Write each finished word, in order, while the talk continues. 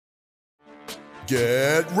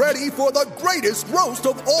Get ready for the greatest roast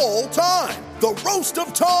of all time, the Roast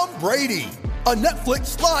of Tom Brady, a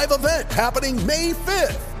Netflix live event happening May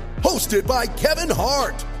 5th. Hosted by Kevin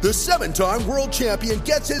Hart, the 7-time world champion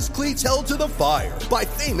gets his cleats held to the fire by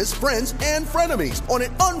famous friends and frenemies on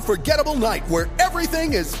an unforgettable night where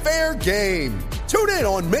everything is fair game. Tune in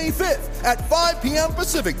on May 5th at 5 p.m.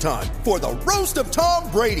 Pacific time for the Roast of Tom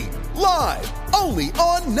Brady, live only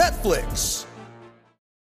on Netflix.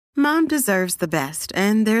 Mom deserves the best,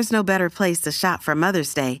 and there's no better place to shop for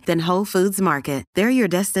Mother's Day than Whole Foods Market. They're your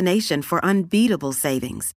destination for unbeatable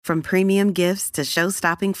savings, from premium gifts to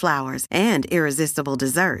show-stopping flowers and irresistible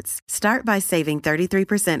desserts. Start by saving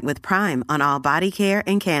 33% with Prime on all body care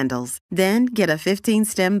and candles. Then get a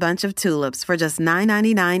 15-stem bunch of tulips for just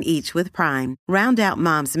 $9.99 each with Prime. Round out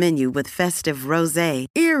Mom's menu with festive rosé,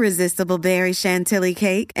 irresistible berry chantilly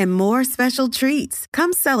cake, and more special treats.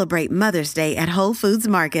 Come celebrate Mother's Day at Whole Foods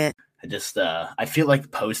Market. I feel like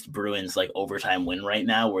post Bruins like overtime win right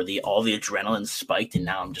now where all the adrenaline spiked, and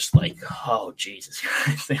now I'm just like, oh Jesus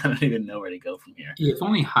Christ, I don't even know where to go from here. Yeah, if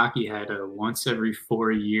only hockey had a once every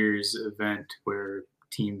 4 years event where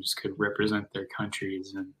teams could represent their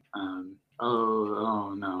countries, and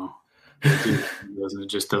oh no, it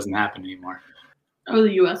just doesn't happen anymore. Oh,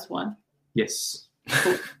 the U.S. won. Yes.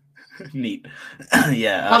 Cool. Neat.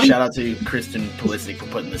 Yeah, shout out to Kristen Pulisic for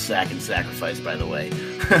putting the sack in sacrifice, by the way.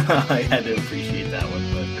 I had to appreciate that one.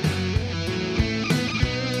 But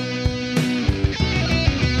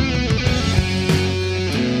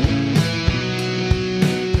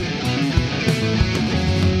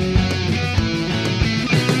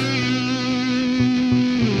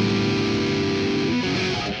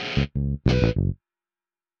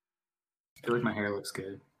I feel like my hair looks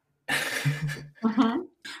good. Uh-huh.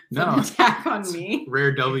 No, attack on me.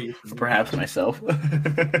 Rare W. Perhaps myself.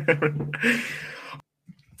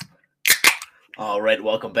 All right,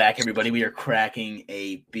 welcome back, everybody. We are cracking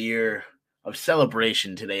a beer of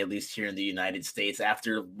celebration today, at least here in the United States.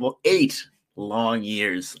 After 8 long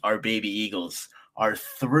years, our baby Eagles are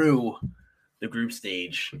through the group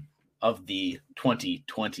stage of the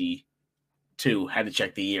 2022, had to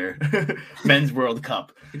check the year, Men's World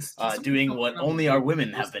Cup, doing what only our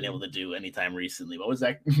women have been able to do anytime recently. What was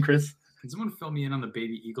that, Chris? Can someone fill me in on the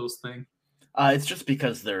baby Eagles thing? It's just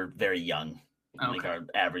because they're very young. Okay. Like our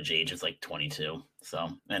average age is like 22. So,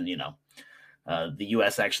 and the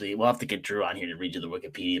U.S. actually, we'll have to get Drew on here to read you the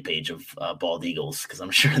Wikipedia page of Bald Eagles, because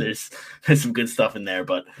I'm sure there's some good stuff in there.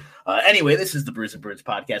 But anyway, this is the Brews and Bruins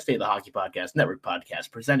podcast, the Hockey Podcast Network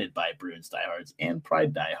podcast, presented by Bruins Diehards and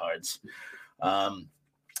Pride Diehards.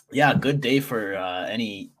 Yeah, good day for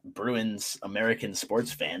any Bruins American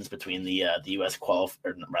sports fans between the U.S.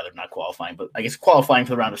 not qualifying, but I guess qualifying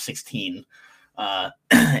for the round of 16.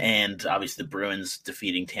 And obviously the Bruins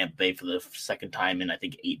defeating Tampa Bay for the second time in, I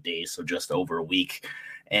think, 8 days, so just over a week,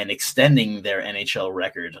 and extending their NHL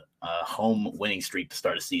record home winning streak to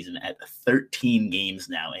start a season at 13 games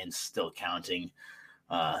now and still counting.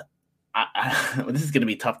 This is going to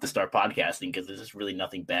be tough to start podcasting because there's just really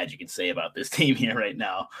nothing bad you can say about this team here right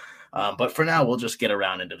now. But for now, we'll just get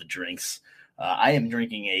around into the drinks. I am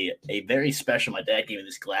drinking a very special, my dad gave me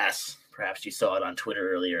this glass. Perhaps you saw it on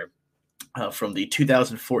Twitter earlier, from the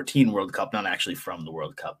 2014 World Cup, not actually from the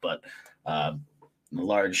World Cup, but a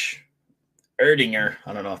large Erdinger.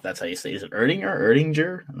 I don't know if that's how you say it. Is it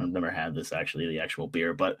Erdinger? I've never had this actually, the actual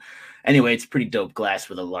beer. But anyway, it's a pretty dope glass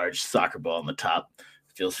with a large soccer ball on the top.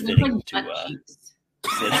 Feels fitting to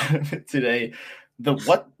today.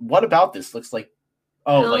 What about this looks like?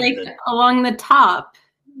 Like along the top,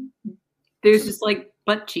 there's just like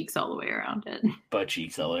butt cheeks all the way around it. Butt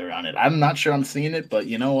cheeks all the way around it. I'm not sure I'm seeing it, but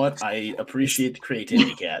you know what? I appreciate the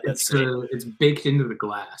creativity, Kat. That's great. It's baked into the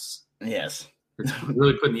glass. Yes. It's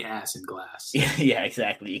really putting the ass in glass. Yeah,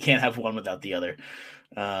 exactly. You can't have one without the other.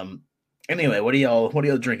 Anyway, what are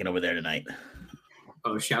y'all drinking over there tonight?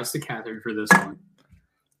 Oh, shouts to Catherine for this one.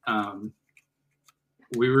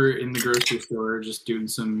 We were in the grocery store just doing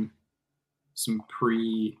some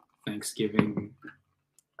pre-Thanksgiving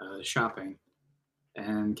shopping,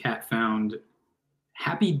 and Kat found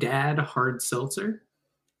Happy Dad hard seltzer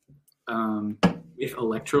with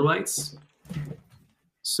electrolytes.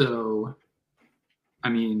 So, I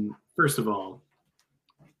mean, first of all,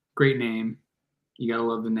 great name. You gotta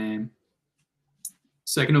love the name.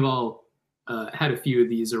 Second of all, had a few of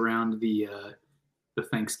these around the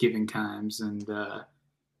Thanksgiving times, and they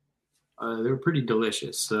were pretty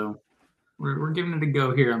delicious. So we're giving it a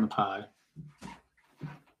go here on the pod.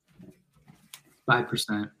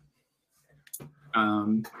 5%.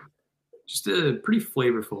 Just pretty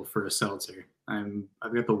flavorful for a seltzer.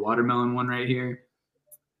 I've got the watermelon one right here.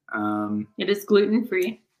 It is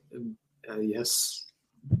gluten-free. Yes,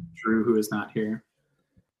 Drew, who is not here.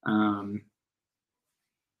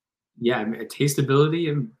 Yeah, tasteability,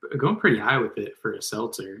 I'm going pretty high with it for a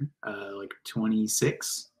seltzer, like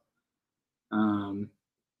 26. And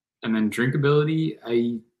then drinkability,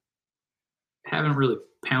 I haven't really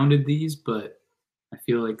pounded these, but I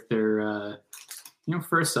feel like they're,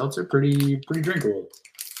 for a seltzer, pretty drinkable.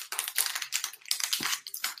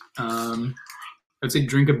 I'd say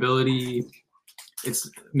drinkability, it's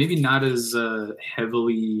maybe not as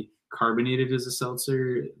heavily carbonated as a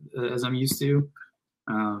seltzer as I'm used to.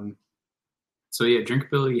 So yeah,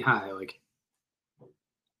 drinkability high, like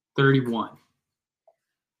 31.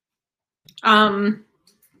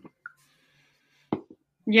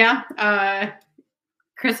 Yeah.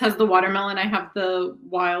 Chris has the watermelon. I have the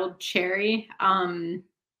wild cherry. Don't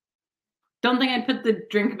think I'd put the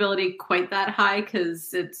drinkability quite that high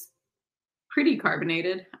because it's pretty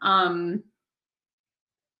carbonated. I'm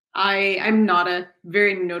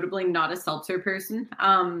very notably not a seltzer person.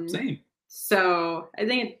 Same. So I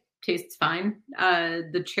think it tastes fine.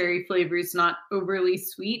 The cherry flavor is not overly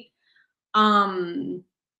sweet. I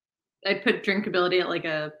put drinkability at like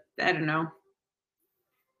a, I don't know,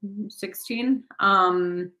 16.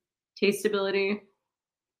 Tasteability.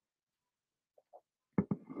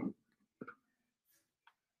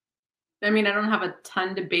 I mean, I don't have a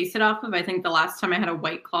ton to base it off of. I think the last time I had a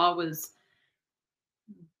White Claw was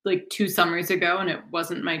like 2 summers ago, and it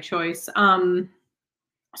wasn't my choice.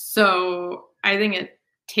 So I think it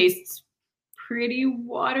tastes pretty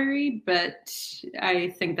watery, but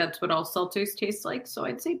I think that's what all seltzers taste like. So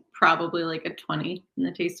I'd say probably like a 20 in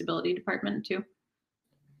the tasteability department too.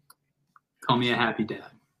 Call me a happy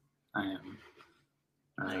dad. I am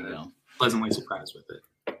there you go. Pleasantly surprised with it.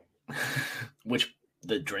 Which,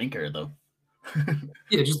 the drink or the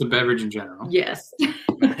yeah, just the beverage in general. Yes.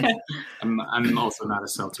 I'm also not a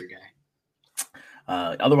seltzer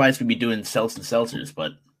guy. Otherwise we'd be doing seltzers,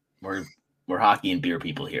 but we're hockey and beer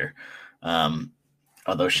people here.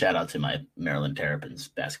 Although shout out to my Maryland Terrapins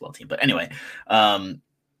basketball team. But anyway, I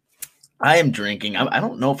am drinking. I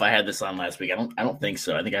don't know if I had this on last week. I don't think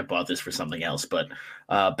so. I think I bought this for something else. But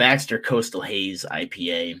Baxter Coastal Haze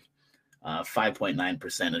IPA,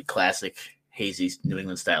 5.9%, a classic hazy New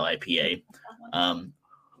England style IPA. I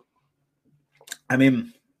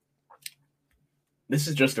mean, this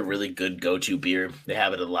is just a really good go-to beer. They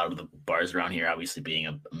have it at a lot of the bars around here, obviously being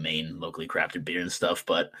a main locally crafted beer and stuff.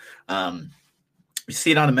 But you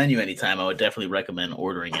see it on a menu anytime, I would definitely recommend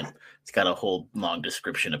ordering it. It's got a whole long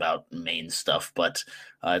description about Maine stuff, but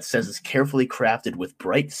it says it's carefully crafted with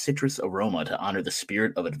bright citrus aroma to honor the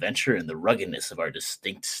spirit of adventure and the ruggedness of our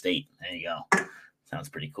distinct state. There you go. Sounds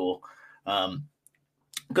pretty cool.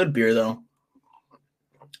 Good beer, though.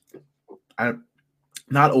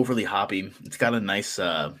 Not overly hoppy. It's got a nice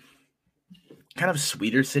kind of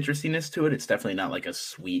sweeter citrusiness to it. It's definitely not like a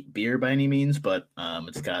sweet beer by any means, but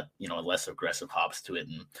it's got, a less aggressive hops to it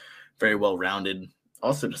and very well rounded.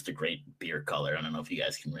 Also just a great beer color. I don't know if you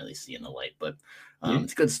guys can really see in the light, but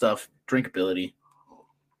it's good stuff. Drinkability,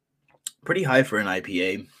 pretty high for an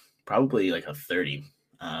IPA, probably like a 30.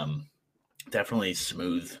 Definitely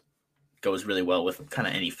smooth. Goes really well with kind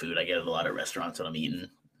of any food. I get at a lot of restaurants that I'm eating.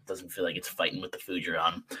 Doesn't feel like it's fighting with the food you're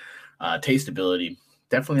on. Tasteability,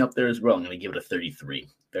 definitely up there as well. I'm going to give it a 33.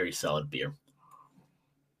 Very solid beer.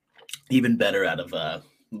 Even better out of a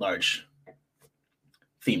large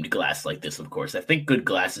themed glass like this, of course. I think good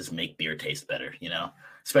glasses make beer taste better,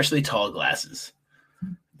 especially tall glasses.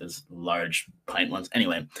 Those large pint ones.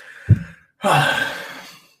 Anyway, I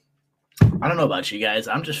don't know about you guys.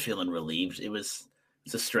 I'm just feeling relieved. It's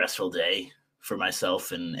a stressful day for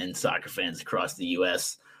myself and soccer fans across the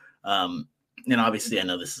U.S. And obviously, I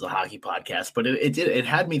know this is a hockey podcast, but it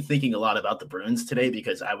had me thinking a lot about the Bruins today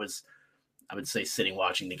because I would say sitting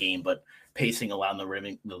watching the game, but pacing around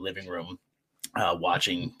the living room,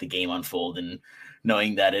 watching the game unfold and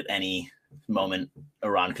knowing that at any moment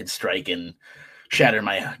Iran could strike and shatter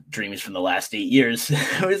my dreams from the last 8 years.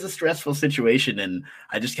 It was a stressful situation, and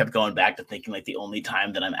I just kept going back to thinking like the only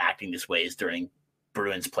time that I'm acting this way is during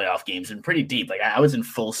Bruins playoff games, and pretty deep. Like I was in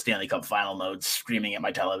full Stanley Cup final mode, screaming at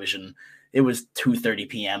my television. It was 2:30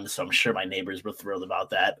 p.m., so I'm sure my neighbors were thrilled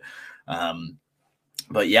about that.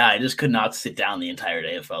 But yeah, I just could not sit down the entire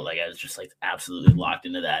day. It felt like I was just like absolutely locked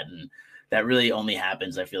into that, and that really only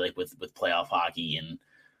happens, I feel like, with playoff hockey and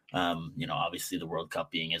obviously the World Cup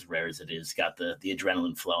being as rare as it is, got the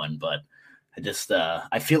adrenaline flowing. But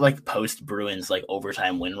I feel like post Bruins like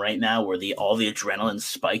overtime win right now, where all the adrenaline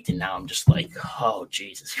spiked, and now I'm just like, oh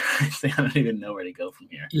Jesus Christ, I don't even know where to go from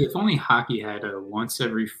here. Yeah, if only hockey had a once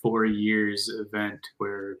every 4 years event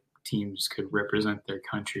where teams could represent their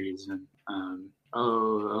countries, and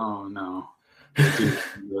oh no,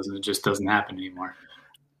 it just doesn't happen anymore.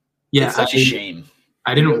 Yeah, it's such a shame.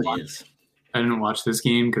 I didn't watch this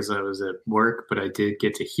game because I was at work, but I did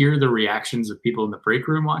get to hear the reactions of people in the break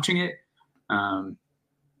room watching it.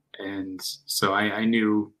 And so I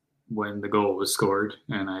knew when the goal was scored,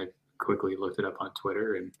 and I quickly looked it up on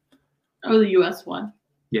Twitter. And the U.S. won.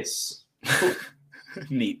 Yes. Cool.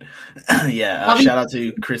 Neat. Yeah. Shout out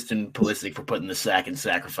to Kristen Pulisic for putting the sack in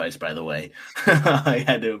sacrifice, by the way. I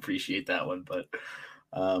had to appreciate that one. But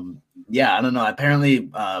yeah, I don't know.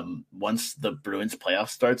 Apparently, once the Bruins playoff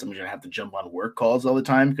starts, I'm going to have to jump on work calls all the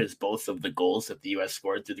time because both of the goals that the U.S.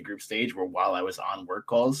 scored through the group stage were while I was on work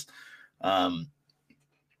calls.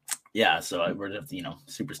 Yeah, so we're going to have to,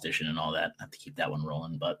 superstition and all that. I have to keep that one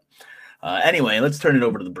rolling. But anyway, let's turn it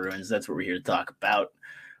over to the Bruins. That's what we're here to talk about.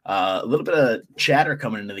 A little bit of chatter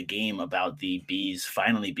coming into the game about the Bees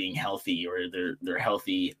finally being healthy, or their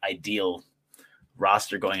healthy ideal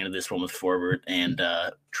roster going into this one with Forbort and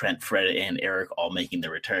Trent, Fred, and Eric all making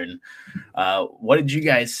their return. What did you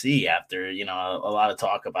guys see after, a lot of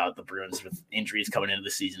talk about the Bruins with injuries coming into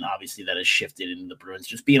the season? Obviously that has shifted into the Bruins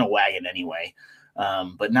just being a wagon anyway.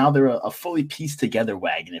 But now they're a fully pieced together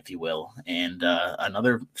wagon, if you will, and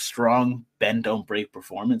another strong bend don't break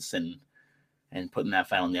performance and putting that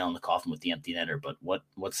final nail in the coffin with the empty netter. But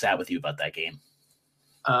what's sat with you about that game?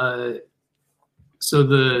 So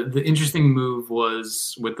the interesting move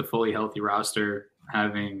was with the fully healthy roster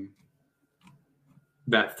having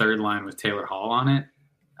that third line with Taylor Hall on it.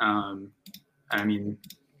 I mean,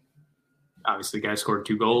 obviously the guy scored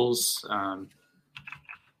 2 goals.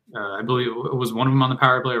 I believe it was one of them on the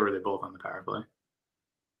power play, or were they both on the power play?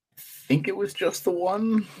 I think it was just the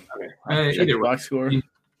one. Okay. Either way, score.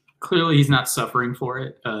 Clearly he's not suffering for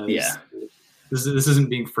it. Yeah. This isn't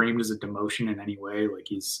being framed as a demotion in any way. Like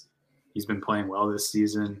he's been playing well this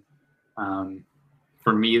season.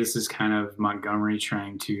 For me, this is kind of Montgomery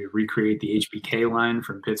trying to recreate the HBK line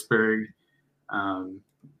from Pittsburgh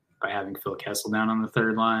by having Phil Kessel down on the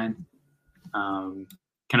third line.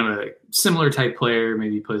 Kind of a similar type player,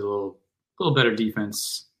 maybe plays a little better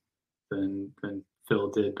defense than Phil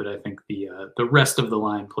did, but I think the rest of the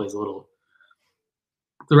line plays a little.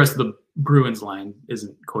 The rest of the Bruins line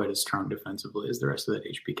isn't quite as strong defensively as the rest of that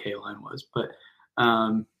HBK line was, but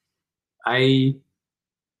I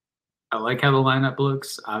like how the lineup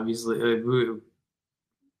looks. Obviously,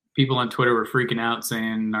 people on Twitter were freaking out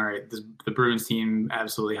saying, all right, the Bruins team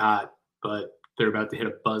absolutely hot, but they're about to hit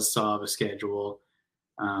a buzzsaw of a schedule.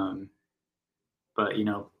 But,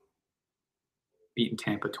 beating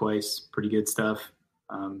Tampa twice, pretty good stuff.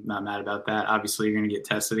 Not mad about that. Obviously, you're going to get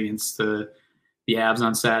tested against the Avs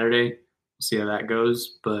on Saturday. We'll see how that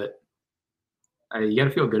goes, but you got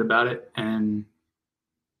to feel good about it. And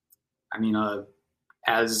I mean,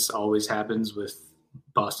 as always happens with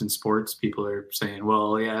Boston sports, people are saying,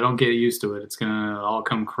 well, yeah, don't get used to it. It's going to all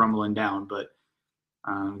come crumbling down. But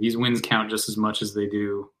these wins count just as much as they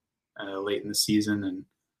do late in the season. And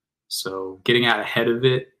so getting out ahead of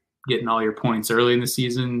it, getting all your points early in the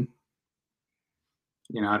season,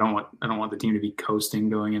 I don't want the team to be coasting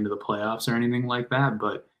going into the playoffs or anything like that.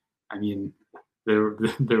 But I mean, there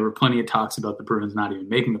were plenty of talks about the Bruins not even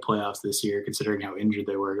making the playoffs this year, considering how injured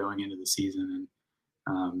they were going into the season.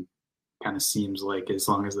 And kind of seems like as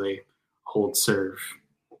long as they hold serve,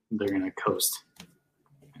 they're going to coast.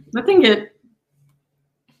 I think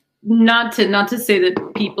not to say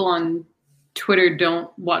that people on Twitter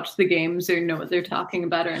don't watch the games or know what they're talking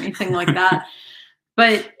about or anything like that.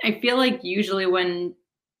 But I feel like usually when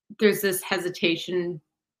there's this hesitation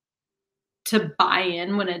to buy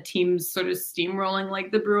in when a team's sort of steamrolling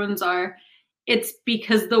like the Bruins are, it's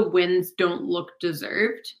because the wins don't look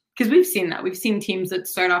deserved. Because we've seen that. We've seen teams that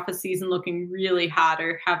start off a season looking really hot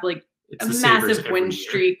or have like a massive win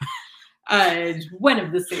streak. When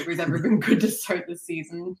have the Sabres ever been good to start the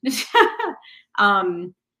season?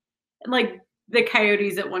 Like the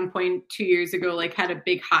Coyotes at one point 2 years ago, like had a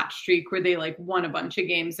big hot streak where they like won a bunch of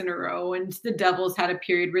games in a row. And the Devils had a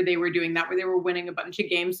period where they were doing that, where they were winning a bunch of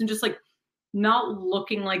games and just like not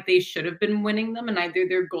looking like they should have been winning them. And either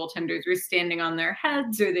their goaltenders were standing on their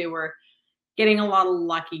heads or they were getting a lot of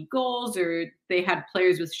lucky goals or they had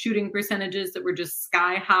players with shooting percentages that were just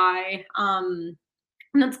sky high. And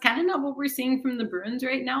that's kind of not what we're seeing from the Bruins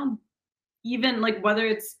right now. Even like whether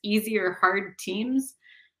it's easy or hard teams,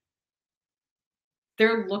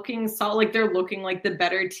 they're looking solid. Like they're looking like the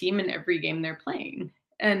better team in every game they're playing.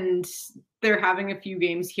 And they're having a few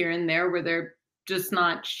games here and there where they're just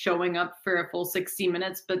not showing up for a full 60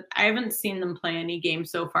 minutes. But I haven't seen them play any game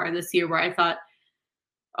so far this year where I thought,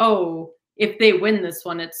 oh, if they win this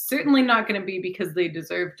one, it's certainly not going to be because they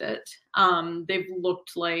deserved it. They've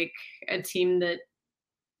looked like a team that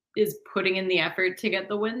is putting in the effort to get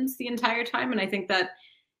the wins the entire time. And I think that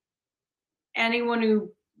anyone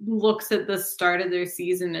who looks at the start of their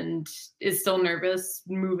season and is still nervous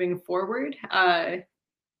moving forward, I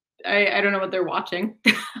don't know what they're watching.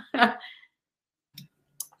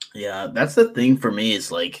 Yeah, that's the thing for me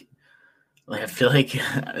is like I feel like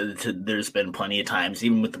there's been plenty of times,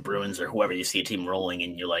 even with the Bruins or whoever, you see a team rolling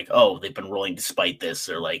and you're like, oh, they've been rolling despite this,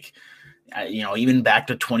 or like, even back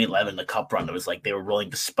to 2011, the Cup run, it was like they were rolling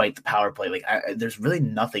despite the power play. Like, there's really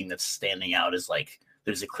nothing that's standing out as like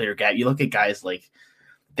there's a clear gap. You look at guys like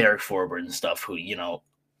Derek Forbort and stuff, who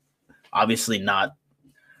obviously not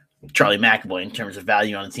Charlie McAvoy in terms of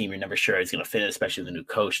value on the team. You're never sure he's going to fit, especially with the new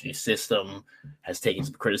coach, new system, has taken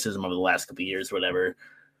some criticism over the last couple of years, whatever.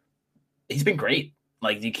 He's been great.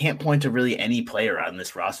 Like, you can't point to really any player on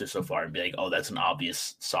this roster so far and be like, oh, that's an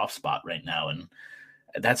obvious soft spot right now. And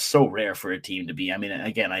that's so rare for a team to be. I mean,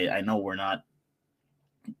 again, I know we're not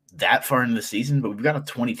that far into the season, but we've got a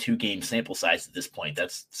 22-game sample size at this point.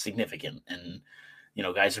 That's significant. And,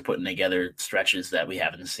 guys are putting together stretches that we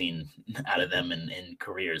haven't seen out of them in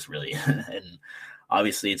careers, really. And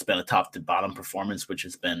obviously it's been a top to bottom performance, which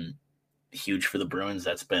has been huge for the Bruins.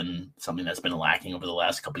 That's been something that's been lacking over the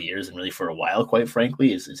last couple of years, and really for a while, quite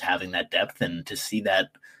frankly, is having that depth. And to see that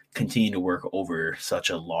continue to work over such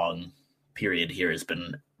a long period here has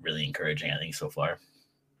been really encouraging, I think, so far.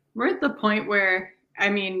 We're at the point where, I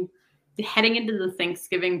mean, heading into the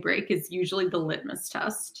Thanksgiving break is usually the litmus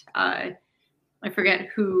test. I forget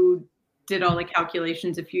who did all the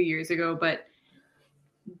calculations a few years ago, but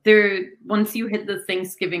once you hit the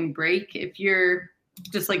Thanksgiving break, if you're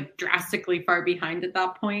just like drastically far behind at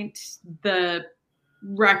that point, the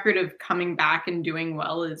record of coming back and doing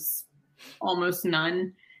well is almost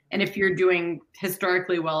none. And if you're doing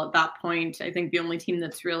historically well at that point, I think the only team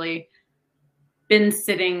that's really been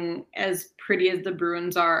sitting as pretty as the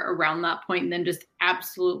Bruins are around that point and then just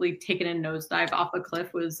absolutely taken a nosedive off a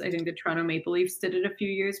cliff was, I think, the Toronto Maple Leafs did it a few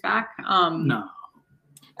years back. No.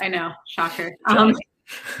 I know, shocker.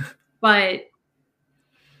 But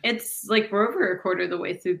it's like we're over a quarter of the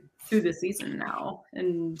way through the season now,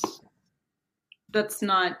 and that's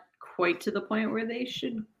not quite to the point where they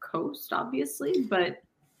should coast, obviously, but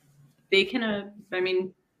they can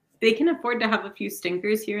they can afford to have a few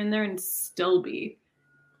stinkers here and there and still be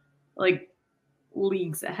like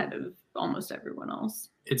leagues ahead of almost everyone else.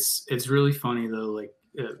 It's really funny though. Like,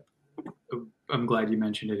 I'm glad you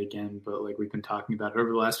mentioned it again, but like we've been talking about it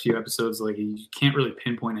over the last few episodes, like you can't really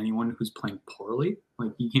pinpoint anyone who's playing poorly.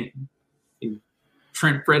 Like you can't.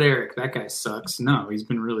 Fred Eric, that guy sucks. No, he's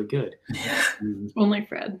been really good. Yeah. Only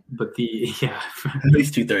Fred. But at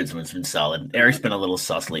least 2/3 of it's been solid. Eric's been a little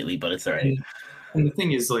sus lately, but it's all right. And the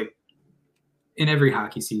thing is, like, in every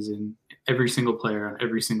hockey season, every single player on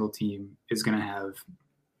every single team is going to have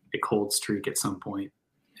a cold streak at some point.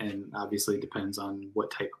 And obviously it depends on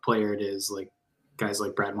what type of player it is. Like, guys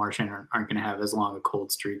like Brad Marchand aren't going to have as long a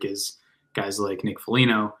cold streak as guys like Nick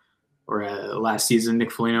Foligno. Or last season,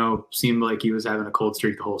 Nick Foligno seemed like he was having a cold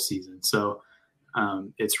streak the whole season. So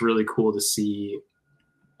it's really cool to see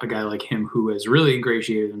a guy like him who has really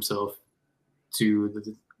ingratiated himself to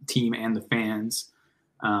the team and the fans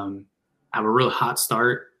have a real hot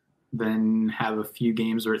start, then have a few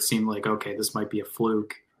games where it seemed like, okay, this might be a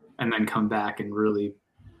fluke, and then come back and really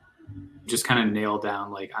just kind of nail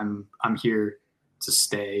down, like, I'm here to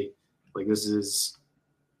stay. Like, this is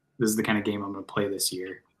the kind of game I'm going to play this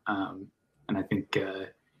year. And I think,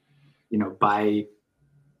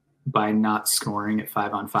 by not scoring at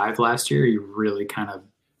 5-on-5 last year, he really kind of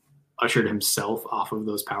ushered himself off of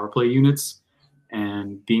those power play units.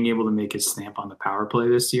 And being able to make his stamp on the power play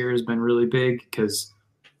this year has been really big because,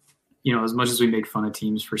 as much as we make fun of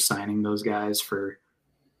teams for signing those guys for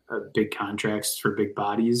big contracts, for big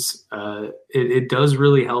bodies, it does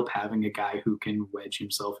really help having a guy who can wedge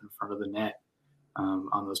himself in front of the net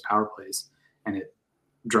on those power plays. And it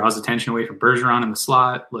draws attention away from Bergeron in the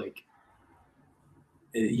slot. Like,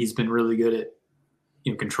 he's been really good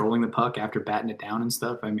at, controlling the puck after batting it down and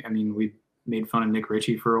stuff. I mean, we made fun of Nick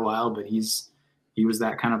Ritchie for a while, but he was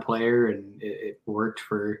that kind of player, and it worked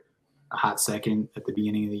for a hot second at the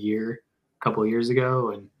beginning of the year, a couple of years ago.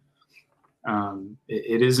 And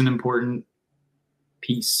it is an important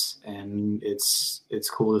piece, and it's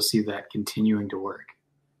cool to see that continuing to work.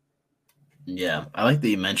 Yeah, I like that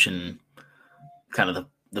you mentioned kind of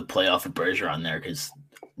the playoff of Bergeron there, because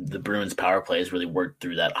the Bruins power play has really worked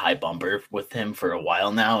through that high bumper with him for a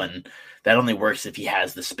while now, and that only works if he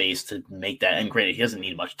has the space to make that. And granted, he doesn't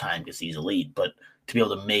need much time because he's elite, but to be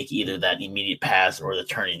able to make either that immediate pass or the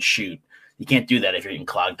turn and shoot, you can't do that if you're getting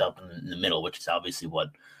clogged up in the middle, which is obviously what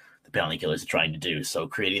the penalty killers are trying to do. So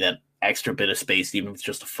creating that extra bit of space, even if it's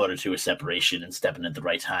just a foot or two of separation and stepping at the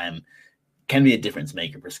right time, can be a difference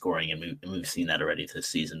maker for scoring, and we've seen that already this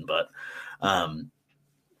season. But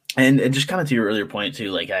and just kind of to your earlier point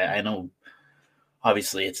too, like I know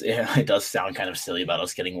obviously it does sound kind of silly about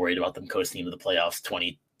us getting worried about them coasting into the playoffs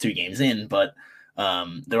 22 games in, but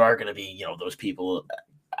there are going to be those people.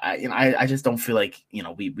 I just don't feel like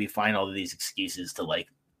we find all of these excuses to like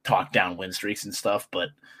talk down win streaks and stuff, but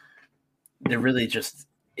there really just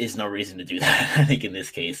is no reason to do that. I think in this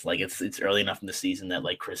case, like it's early enough in the season that,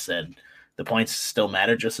 like Chris said, the points still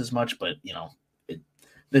matter just as much, but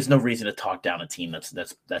there's no reason to talk down a team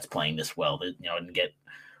that's playing this well, and get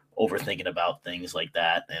overthinking about things like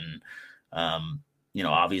that. And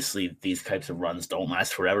obviously these types of runs don't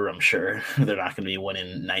last forever. I'm sure they're not going to be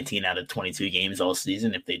winning 19 out of 22 games all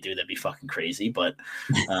season. If they do, that'd be fucking crazy. But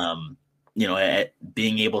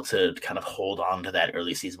being able to kind of hold on to that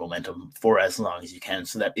early season momentum for as long as you can,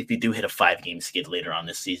 so that if you do hit a 5-game skid later on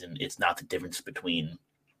this season, it's not the difference between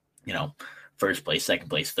first place, second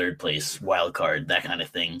place, third place, wild card, that kind of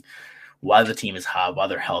thing. While the team is hot, while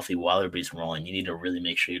they're healthy, while everybody's rolling, you need to really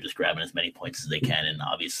make sure you're just grabbing as many points as they can. And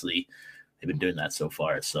obviously they've been doing that so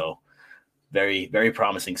far. So very, very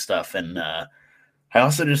promising stuff. And I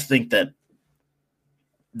also just think that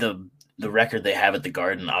the record they have at the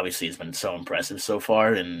Garden obviously has been so impressive so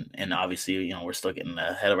far. And obviously, we're still getting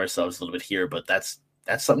ahead of ourselves a little bit here, but that's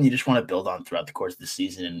something you just want to build on throughout the course of the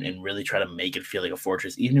season, and really try to make it feel like a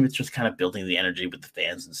fortress, even if it's just kind of building the energy with the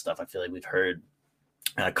fans and stuff. I feel like we've heard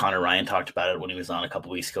Connor Ryan talked about it when he was on a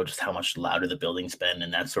couple weeks ago, just how much louder the building's been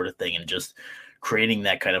and that sort of thing, and just creating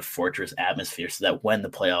that kind of fortress atmosphere so that when the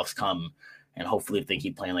playoffs come, and hopefully if they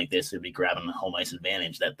keep playing like this, it'll be grabbing the home ice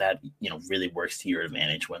advantage, that really works to your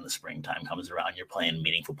advantage when the springtime comes around, you're playing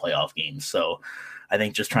meaningful playoff games. So I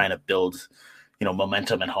think just trying to build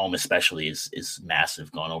momentum at home especially is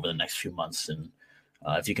massive going over the next few months. And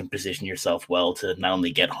if you can position yourself well to not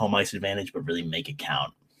only get home ice advantage, but really make it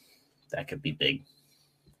count, that could be big.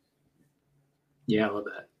 Yeah, I love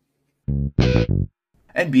that.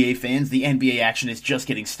 NBA fans, the NBA action is just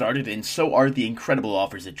getting started, and so are the incredible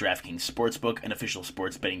offers at DraftKings Sportsbook, an official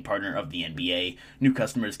sports betting partner of the NBA. New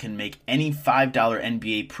customers can make any $5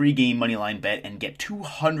 NBA pregame moneyline bet and get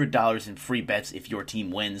 $200 in free bets if your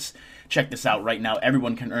team wins. Check this out right now.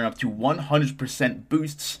 Everyone can earn up to 100%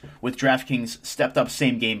 boosts with DraftKings stepped-up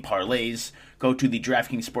same-game parlays. Go to the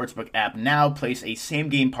DraftKings Sportsbook app now, place a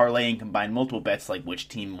same-game parlay, and combine multiple bets like which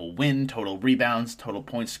team will win, total rebounds, total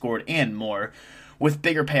points scored, and more. With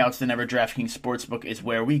bigger payouts than ever, DraftKings Sportsbook is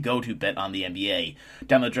where we go to bet on the NBA.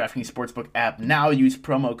 Download DraftKings Sportsbook app now. Use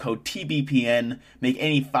promo code TBPN. Make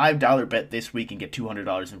any $5 bet this week and get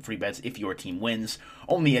 $200 in free bets if your team wins.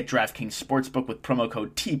 Only at DraftKings Sportsbook with promo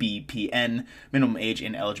code TBPN. Minimum age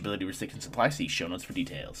and eligibility restrictions apply. See show notes for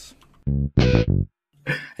details.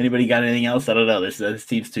 Anybody got anything else? I don't know. This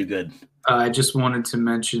team's too good. I just wanted to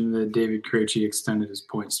mention that David Krejci extended his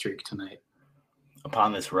point streak tonight.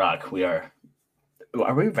 Upon this rock, we are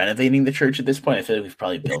we renovating the church at this point? I feel like we've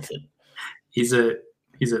probably built it. He's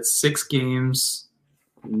at 6 games,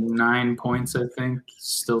 9 points, I think.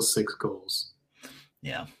 Still 6 goals.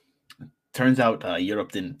 Yeah. Turns out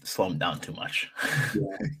Europe didn't slow him down too much.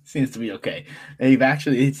 Yeah. Seems to be okay. And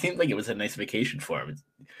it seemed like it was a nice vacation for him. It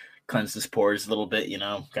cleansed his pores a little bit,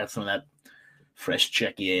 got some of that fresh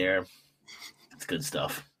Czechy air. It's good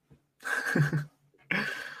stuff.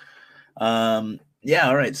 Yeah,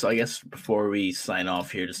 all right. So I guess before we sign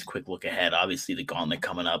off here, just a quick look ahead. Obviously, the gauntlet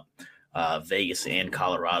coming up, Vegas and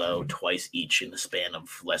Colorado, twice each in the span of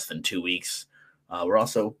less than 2 weeks. We're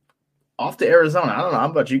also off to Arizona. I don't know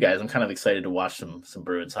how about you guys. I'm kind of excited to watch some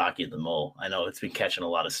Bruins hockey at the Mole. I know it's been catching a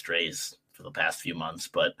lot of strays for the past few months,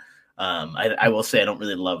 but I will say I don't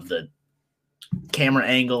really love the camera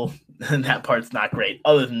angle, and that part's not great.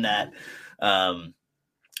 Other than that, I'm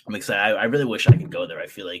excited. I really wish I could go there. I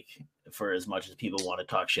feel like for as much as people want to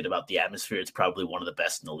talk shit about the atmosphere, it's probably one of the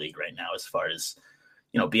best in the league right now as far as,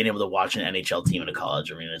 being able to watch an NHL team in a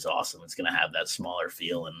college arena is awesome. It's going to have that smaller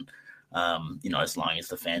feel. And, as long as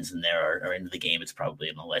the fans in there are into the game, it's probably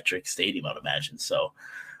an electric stadium, I'd imagine. So,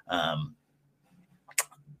 I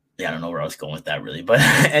don't know where I was going with that really. But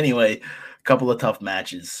anyway, a couple of tough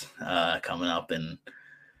matches coming up. And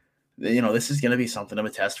this is going to be something of a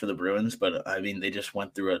test for the Bruins, but I mean, they just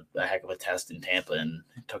went through a heck of a test in Tampa and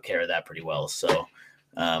took care of that pretty well. So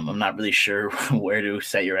I'm not really sure where to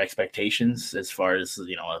set your expectations as far as,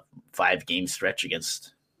 a 5-game stretch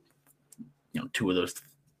against, 2 of those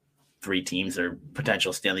 3 teams are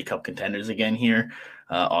potential Stanley Cup contenders again here.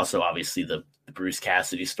 Also, obviously, the Bruce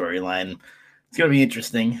Cassidy storyline. It's going to be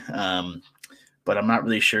interesting. But I'm not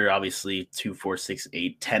really sure. Obviously, 2, 4, 6,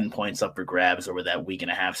 8, 10 points up for grabs over that week and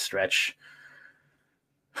a half stretch.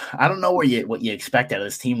 I don't know what you expect out of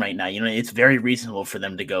this team right now. It's very reasonable for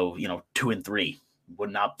them to go, 2-3. Would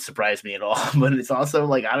not surprise me at all. But it's also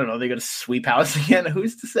like, I don't know, they're going to sweep house again.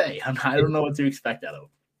 Who's to say? I don't know what to expect out of them.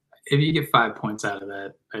 If you get 5 points out of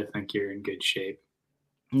that, I think you're in good shape.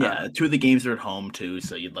 Yeah, 2 of the games are at home too,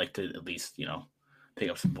 so you'd like to at least, pick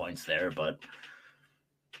up some points there. But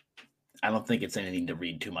I don't think it's anything to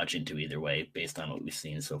read too much into either way based on what we've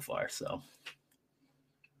seen so far. So,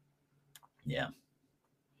 yeah.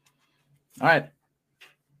 All right.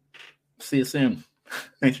 See you soon.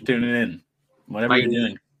 Thanks for tuning in. Whatever you're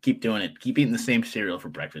doing, keep doing it. Keep eating the same cereal for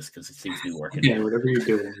breakfast because it seems to be working. Yeah, whatever you're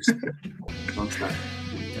doing, just don't stop.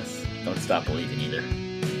 Yes. Don't stop believing either.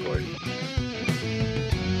 Gordon.